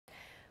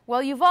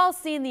Well, you've all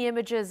seen the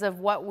images of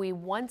what we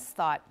once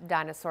thought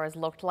dinosaurs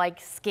looked like,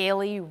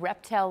 scaly,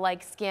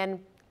 reptile-like skin,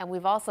 and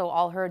we've also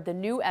all heard the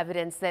new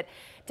evidence that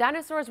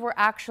dinosaurs were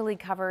actually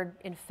covered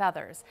in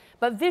feathers.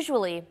 But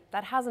visually,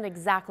 that hasn't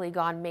exactly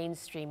gone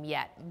mainstream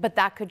yet, but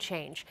that could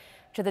change.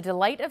 To the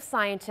delight of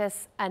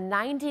scientists, a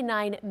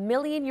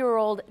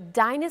 99-million-year-old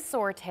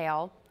dinosaur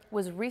tail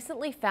was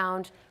recently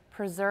found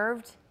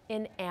preserved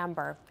in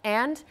amber,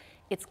 and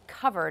it's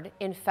covered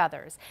in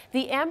feathers.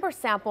 The amber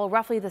sample,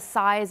 roughly the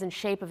size and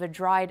shape of a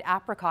dried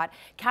apricot,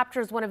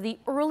 captures one of the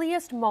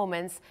earliest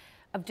moments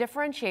of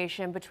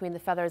differentiation between the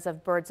feathers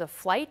of birds of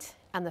flight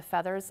and the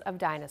feathers of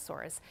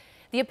dinosaurs.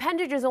 The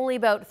appendage is only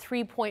about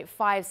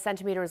 3.5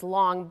 centimeters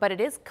long, but it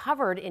is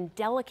covered in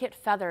delicate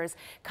feathers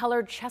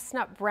colored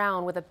chestnut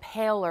brown with a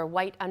paler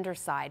white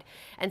underside.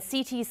 And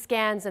CT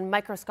scans and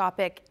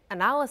microscopic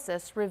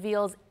analysis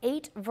reveals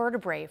 8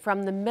 vertebrae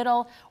from the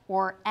middle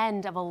or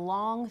end of a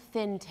long,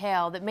 thin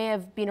tail that may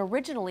have been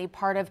originally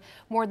part of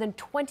more than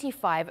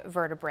 25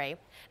 vertebrae.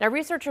 Now,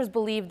 researchers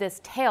believe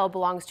this tail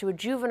belongs to a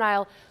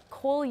juvenile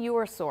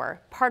Coelurosaur,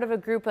 part of a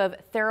group of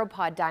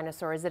theropod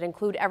dinosaurs that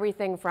include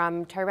everything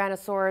from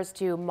tyrannosaurs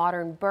to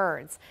modern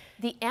birds.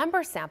 The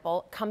amber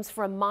sample comes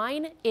from a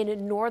mine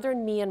in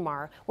northern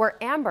Myanmar, where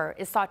amber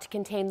is thought to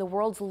contain the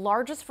world's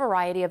largest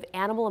variety of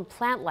animal and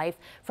plant life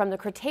from the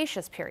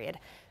Cretaceous period.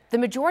 The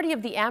majority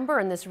of the amber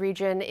in this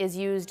region is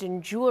used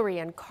in jewelry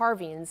and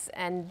carvings,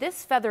 and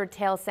this feathered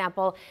tail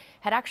sample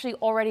had actually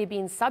already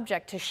been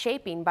subject to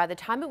shaping by the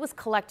time it was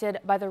collected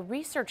by the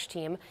research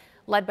team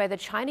led by the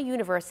China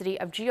University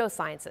of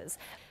Geosciences.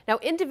 Now,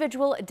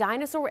 individual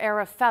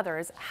dinosaur-era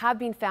feathers have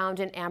been found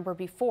in amber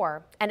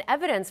before, and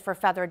evidence for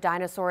feathered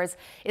dinosaurs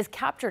is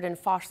captured in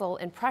fossil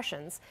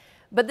impressions.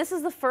 But this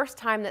is the first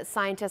time that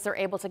scientists are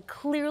able to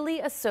clearly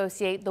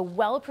associate the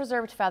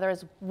well-preserved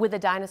feathers with a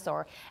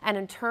dinosaur and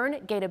in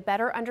turn gain a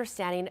better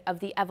understanding of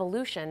the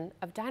evolution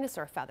of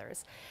dinosaur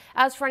feathers.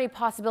 As for any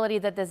possibility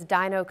that this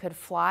dino could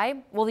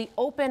fly, well, the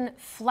open,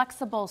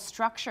 flexible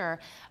structure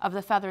of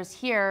the feathers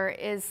here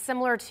is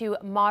similar to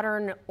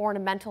modern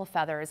ornamental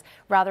feathers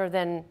rather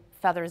than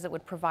feathers that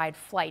would provide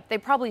flight. They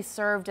probably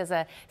served as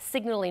a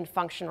signaling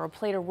function or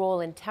played a role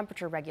in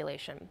temperature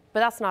regulation. But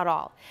that's not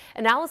all.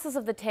 Analysis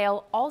of the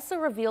tail also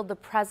revealed the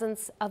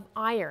presence of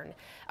iron,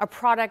 a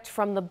product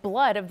from the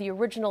blood of the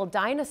original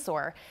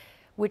dinosaur,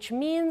 which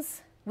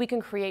means we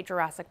can create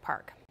Jurassic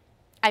Park.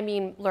 I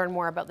mean, learn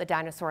more about the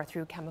dinosaur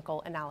through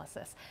chemical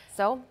analysis.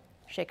 So,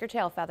 shake your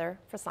tail feather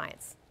for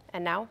science.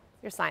 And now,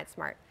 you're science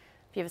smart.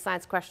 If you have a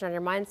science question on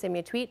your mind, send me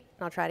a tweet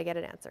and I'll try to get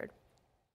it answered.